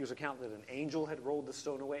in Matthew's account that an angel had rolled the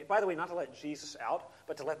stone away. By the way, not to let Jesus out,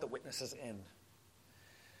 but to let the witnesses in.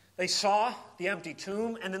 They saw the empty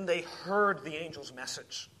tomb, and then they heard the angel's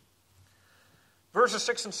message. Verses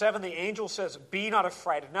 6 and 7, the angel says, be not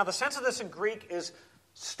affrighted. Now, the sense of this in Greek is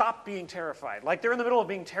stop being terrified. Like they're in the middle of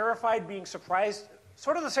being terrified, being surprised.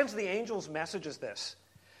 Sort of the sense of the angel's message is this.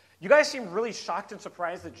 You guys seem really shocked and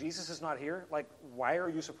surprised that Jesus is not here. Like, why are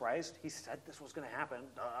you surprised? He said this was going to happen.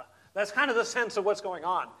 Duh. That's kind of the sense of what's going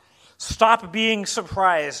on. Stop being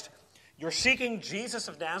surprised. You're seeking Jesus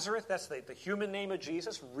of Nazareth. That's the human name of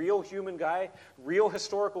Jesus. Real human guy. Real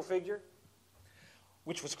historical figure.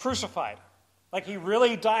 Which was crucified. Like he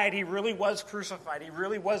really died. He really was crucified. He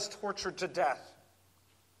really was tortured to death.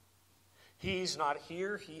 He's not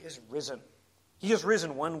here. He is risen. He is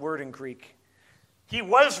risen, one word in Greek. He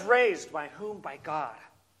was raised. By whom? By God.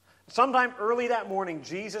 Sometime early that morning,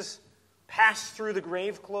 Jesus passed through the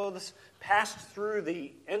grave clothes, passed through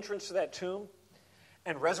the entrance to that tomb,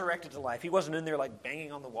 and resurrected to life. He wasn't in there like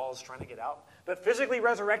banging on the walls trying to get out, but physically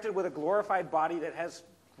resurrected with a glorified body that has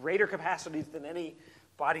greater capacities than any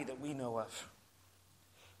body that we know of.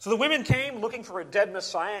 So the women came looking for a dead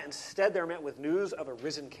Messiah. Instead, they're met with news of a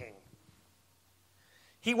risen king.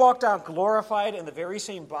 He walked out glorified in the very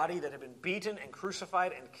same body that had been beaten and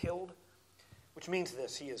crucified and killed, which means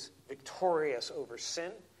this: he is victorious over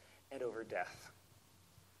sin and over death.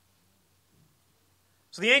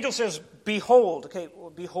 So the angel says, behold. Okay, well,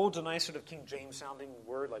 behold's a nice sort of King James sounding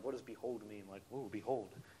word. Like, what does behold mean? Like, whoa,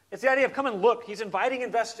 behold. It's the idea of come and look. He's inviting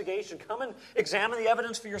investigation. Come and examine the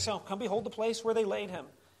evidence for yourself. Come behold the place where they laid him.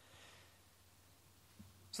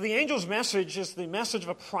 So the angel's message is the message of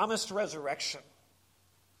a promised resurrection.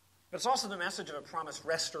 But it's also the message of a promised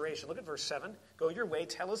restoration. Look at verse 7. Go your way,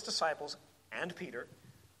 tell his disciples and Peter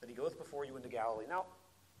that he goeth before you into Galilee. Now,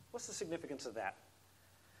 what's the significance of that?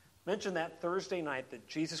 Mention that Thursday night that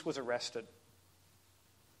Jesus was arrested.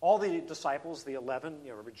 All the disciples, the 11,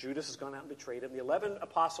 remember Judas has gone out and betrayed him. The 11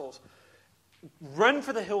 apostles run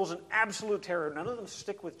for the hills in absolute terror. None of them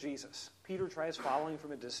stick with Jesus. Peter tries following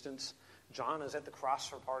from a distance. John is at the cross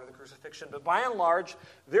for part of the crucifixion. But by and large,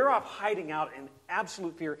 they're off hiding out in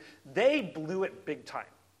absolute fear. They blew it big time.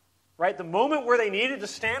 Right? The moment where they needed to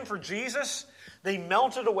stand for Jesus, they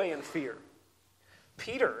melted away in fear.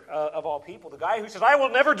 Peter, of all people, the guy who says, I will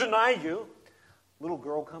never deny you. Little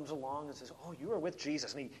girl comes along and says, oh, you are with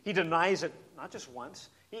Jesus. And he denies it, not just once.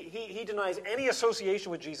 He denies any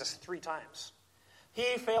association with Jesus 3 times.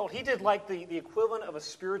 He failed. He did like the equivalent of a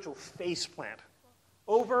spiritual faceplant.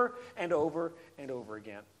 Over and over and over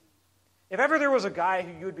again. If ever there was a guy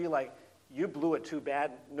who you would be like, you blew it too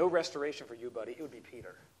bad, no restoration for you, buddy, it would be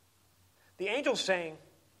Peter. The angel's saying,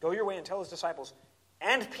 go your way and tell his disciples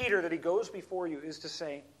and Peter that he goes before you, is to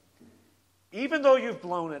say, even though you've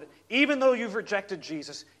blown it, even though you've rejected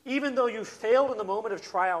Jesus, even though you failed in the moment of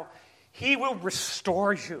trial, he will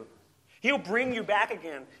restore you. He'll bring you back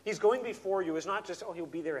again. He's going before you. It's not just, he'll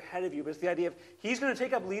be there ahead of you, but it's the idea of he's going to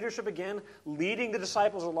take up leadership again, leading the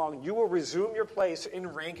disciples along. You will resume your place in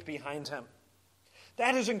rank behind him.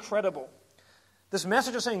 That is incredible. This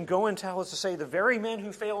message of saying, go and tell, is to say the very men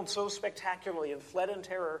who failed so spectacularly and fled in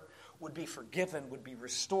terror would be forgiven, would be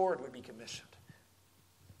restored, would be commissioned.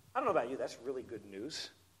 I don't know about you, that's really good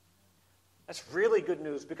news. That's really good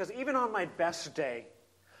news, because even on my best day,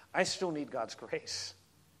 I still need God's grace.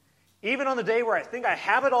 Even on the day where I think I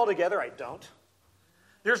have it all together, I don't.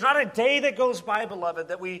 There's not a day that goes by, beloved,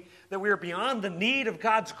 that we are beyond the need of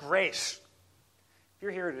God's grace. If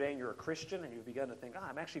you're here today and you're a Christian and you've begun to think,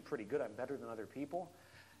 I'm actually pretty good, I'm better than other people,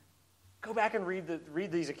 go back and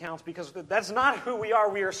read these accounts, because that's not who we are.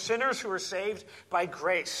 We are sinners who are saved by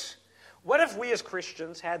grace. What if we as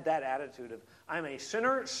Christians had that attitude of, I'm a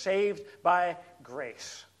sinner saved by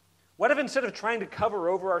grace? What if instead of trying to cover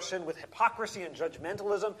over our sin with hypocrisy and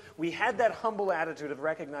judgmentalism, we had that humble attitude of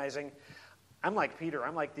recognizing, I'm like Peter,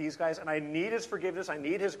 I'm like these guys, and I need his forgiveness, I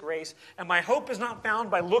need his grace, and my hope is not found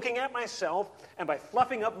by looking at myself and by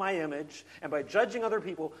fluffing up my image and by judging other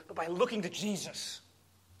people, but by looking to Jesus.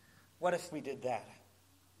 What if we did that?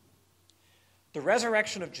 The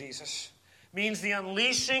resurrection of Jesus means the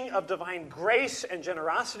unleashing of divine grace and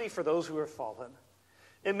generosity for those who have fallen.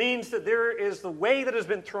 It means that there is the way that has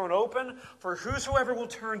been thrown open for whosoever will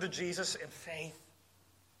turn to Jesus in faith.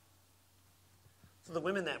 So the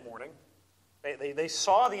women that morning, they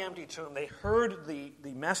saw the empty tomb. They heard the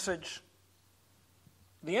message.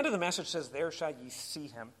 The end of the message says, there shall ye see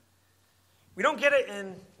him. We don't get it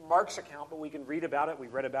in Mark's account, but we can read about it. We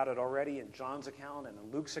read about it already in John's account and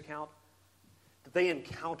in Luke's account, that they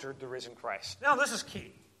encountered the risen Christ. Now, this is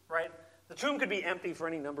key, right? The tomb could be empty for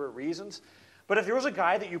any number of reasons. But if there was a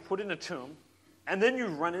guy that you put in a tomb, and then you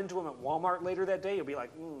run into him at Walmart later that day, you'll be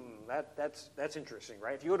like, that's interesting,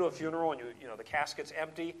 right? If you go to a funeral and the casket's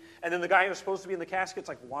empty, and then the guy who's supposed to be in the casket's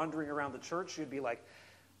like wandering around the church, you'd be like,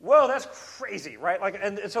 Whoa, that's crazy, right?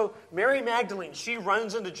 And so Mary Magdalene, she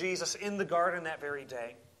runs into Jesus in the garden that very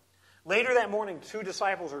day. Later that morning, 2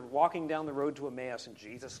 disciples are walking down the road to Emmaus, and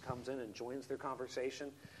Jesus comes in and joins their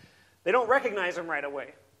conversation. They don't recognize him right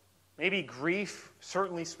away. Maybe grief,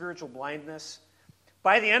 certainly spiritual blindness.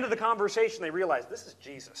 By the end of the conversation, they realize this is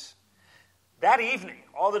Jesus. That evening,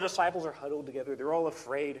 all the disciples are huddled together. They're all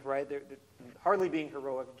afraid, right? They're hardly being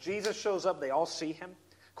heroic. Jesus shows up. They all see him.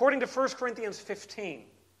 According to 1 Corinthians 15,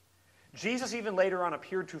 Jesus even later on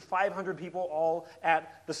appeared to 500 people all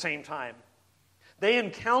at the same time. They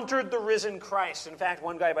encountered the risen Christ. In fact,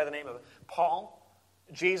 one guy by the name of Paul,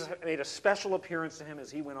 Jesus made a special appearance to him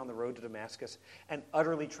as he went on the road to Damascus and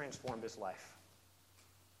utterly transformed his life.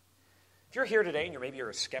 If you're here today and maybe you're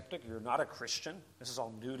a skeptic, you're not a Christian, this is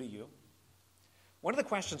all new to you, one of the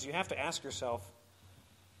questions you have to ask yourself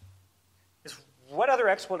is, what other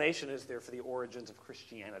explanation is there for the origins of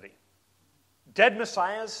Christianity? Dead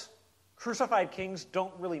messiahs, crucified kings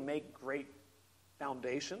don't really make great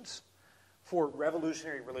foundations for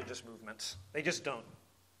revolutionary religious movements. They just don't.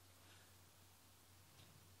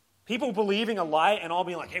 People believing a lie and all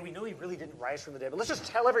being like, hey, we know he really didn't rise from the dead, but let's just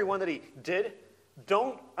tell everyone that he did.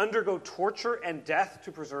 Don't undergo torture and death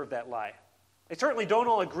to preserve that lie. They certainly don't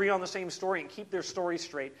all agree on the same story and keep their story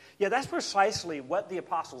straight. Yeah, that's precisely what the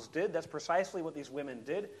apostles did. That's precisely what these women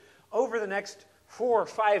did. Over the next 4 or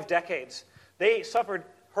 5 decades, they suffered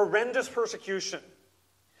horrendous persecution.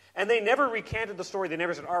 And they never recanted the story. They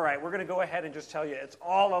never said, all right, we're going to go ahead and just tell you it's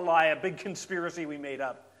all a lie, a big conspiracy we made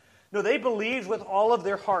up. No, they believed with all of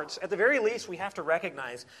their hearts. At the very least, we have to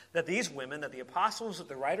recognize that these women, that the apostles, that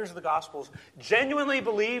the writers of the Gospels, genuinely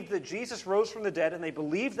believed that Jesus rose from the dead, and they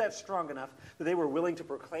believed that strong enough that they were willing to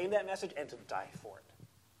proclaim that message and to die for it.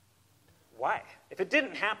 Why? If it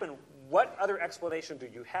didn't happen, what other explanation do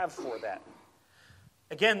you have for that?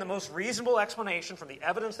 Again, the most reasonable explanation from the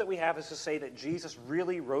evidence that we have is to say that Jesus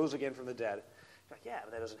really rose again from the dead. You're like, yeah,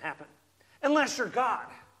 but that doesn't happen. Unless you're God.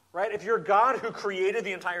 Right? If you're God who created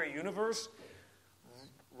the entire universe,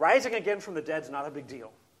 rising again from the dead is not a big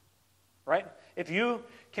deal. Right? If you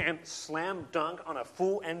can slam dunk on a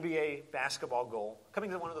full NBA basketball goal, coming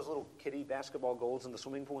to one of those little kiddie basketball goals in the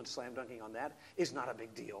swimming pool and slam dunking on that is not a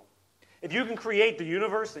big deal. If you can create the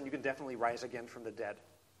universe, then you can definitely rise again from the dead.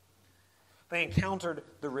 They encountered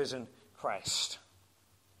the risen Christ.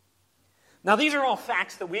 Now, these are all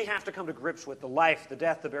facts that we have to come to grips with: the life, the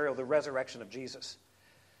death, the burial, the resurrection of Jesus.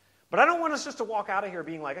 But I don't want us just to walk out of here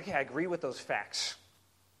being like, okay, I agree with those facts.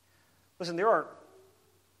 Listen, there are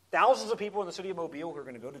thousands of people in the city of Mobile who are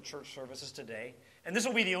going to go to church services today, and this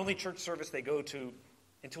will be the only church service they go to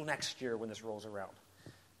until next year when this rolls around.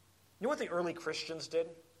 You know what the early Christians did?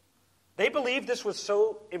 They believed this was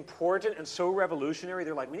so important and so revolutionary,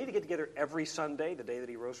 they're like, we need to get together every Sunday, the day that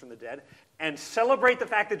he rose from the dead, and celebrate the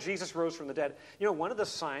fact that Jesus rose from the dead. You know, one of the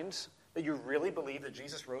signs that you really believe that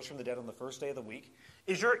Jesus rose from the dead on the first day of the week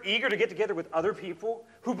is you're eager to get together with other people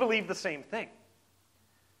who believe the same thing.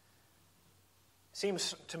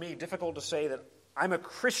 Seems to me difficult to say that I'm a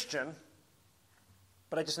Christian,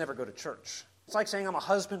 but I just never go to church. It's like saying I'm a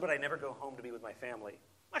husband, but I never go home to be with my family.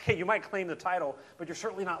 Okay, you might claim the title, but you're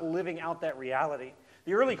certainly not living out that reality.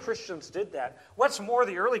 The early Christians did that. What's more,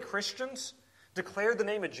 the early Christians declared the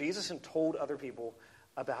name of Jesus and told other people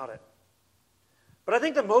about it. But I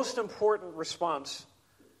think the most important response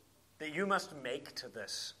that you must make to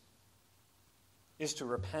this is to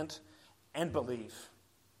repent and believe.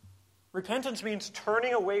 Repentance means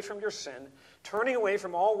turning away from your sin, turning away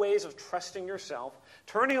from all ways of trusting yourself,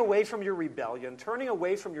 turning away from your rebellion, turning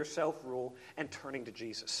away from your self-rule, and turning to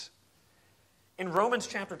Jesus. In Romans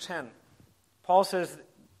chapter 10, Paul says,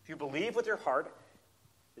 if you believe with your heart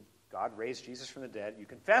that God raised Jesus from the dead, you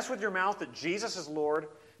confess with your mouth that Jesus is Lord,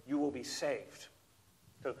 you will be saved.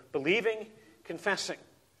 So believing, confessing.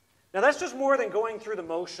 Now that's just more than going through the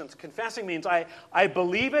motions. Confessing means I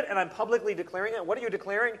believe it and I'm publicly declaring it. What are you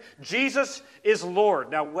declaring? Jesus is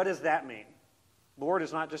Lord. Now what does that mean? Lord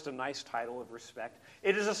is not just a nice title of respect.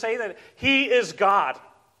 It is to say that He is God.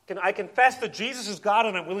 I confess that Jesus is God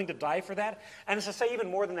and I'm willing to die for that. And it's to say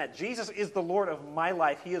even more than that. Jesus is the Lord of my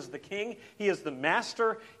life. He is the King. He is the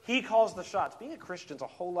Master. He calls the shots. Being a Christian is a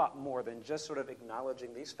whole lot more than just sort of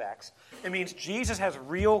acknowledging these facts. It means Jesus has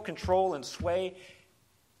real control and sway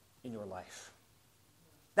in your life.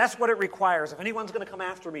 That's what it requires. If anyone's going to come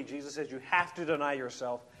after me, Jesus says, you have to deny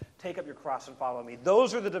yourself, take up your cross and follow me.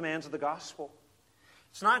 Those are the demands of the gospel.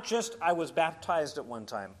 It's not just I was baptized at one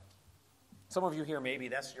time. Some of you here, maybe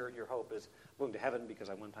that's your hope is I'm going to heaven because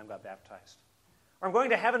I one time got baptized. Or I'm going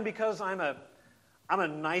to heaven because I'm a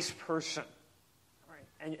nice person. Right?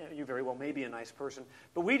 And you very well may be a nice person,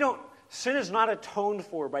 but sin is not atoned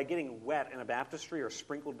for by getting wet in a baptistry or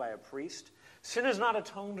sprinkled by a priest. Sin is not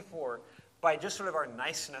atoned for by just sort of our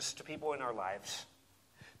niceness to people in our lives.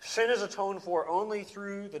 Sin is atoned for only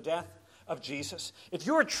through the death of Jesus. If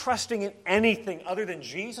you are trusting in anything other than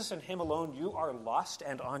Jesus and Him alone, you are lost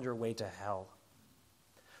and on your way to hell.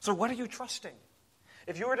 So what are you trusting?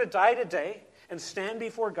 If you were to die today and stand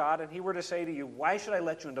before God and He were to say to you, "Why should I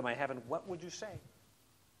let you into my heaven?" what would you say?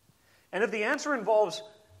 And if the answer involves,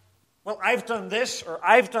 "Well, I've done this or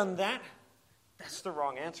I've done that," that's the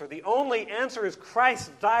wrong answer. The only answer is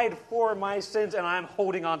Christ died for my sins and I'm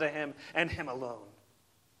holding on to Him and Him alone.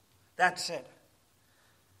 That's it.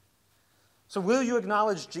 So will you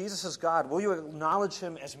acknowledge Jesus as God? Will you acknowledge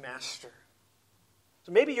Him as Master?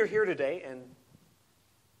 So maybe you're here today and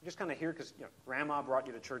you're just kind of here because Grandma brought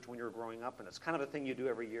you to church when you were growing up, and it's kind of a thing you do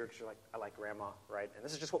every year because you're like, "I like Grandma," right? And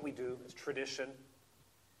this is just what we do. It's tradition.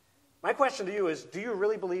 My question to you is, do you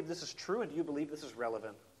really believe this is true, and do you believe this is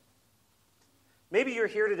relevant? Maybe you're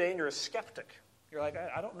here today and you're a skeptic. You're like,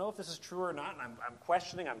 I don't know if this is true or not, and I'm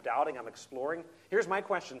questioning, I'm doubting, I'm exploring. Here's my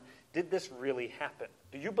question. Did this really happen?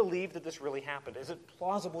 Do you believe that this really happened? Is it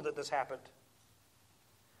plausible that this happened?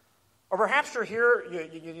 Or perhaps you're here,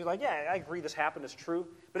 you're like, "Yeah, I agree this happened, it's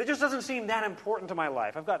true, but it just doesn't seem that important to my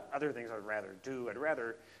life. I've got other things I'd rather do. I'd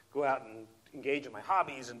rather go out and engage in my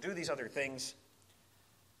hobbies and do these other things."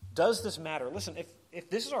 Does this matter? Listen, if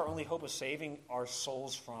this is our only hope of saving our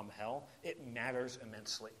souls from hell, it matters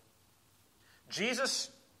immensely.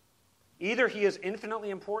 Jesus, either He is infinitely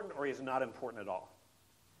important or He is not important at all.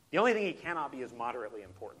 The only thing He cannot be is moderately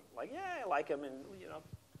important. Like, yeah, I like Him, and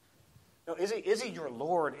No, is he your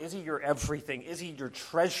Lord? Is He your everything? Is He your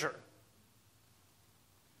treasure?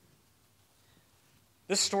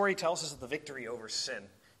 This story tells us that the victory over sin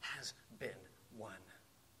has been won.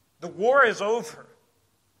 The war is over.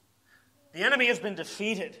 The enemy has been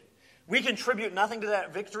defeated. We contribute nothing to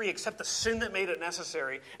that victory except the sin that made it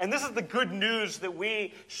necessary. And this is the good news that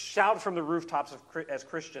we shout from the rooftops as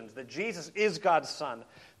Christians, that Jesus is God's Son,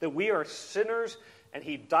 that we are sinners, and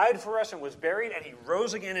He died for us and was buried, and He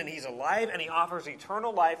rose again, and He's alive, and He offers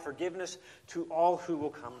eternal life, forgiveness to all who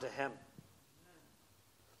will come to Him.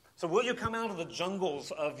 So will you come out of the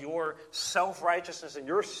jungles of your self-righteousness and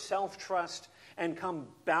your self-trust and come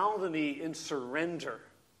bow the knee in surrender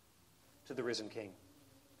to the risen King?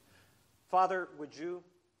 Father, would you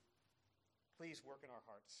please work in our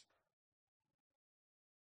hearts?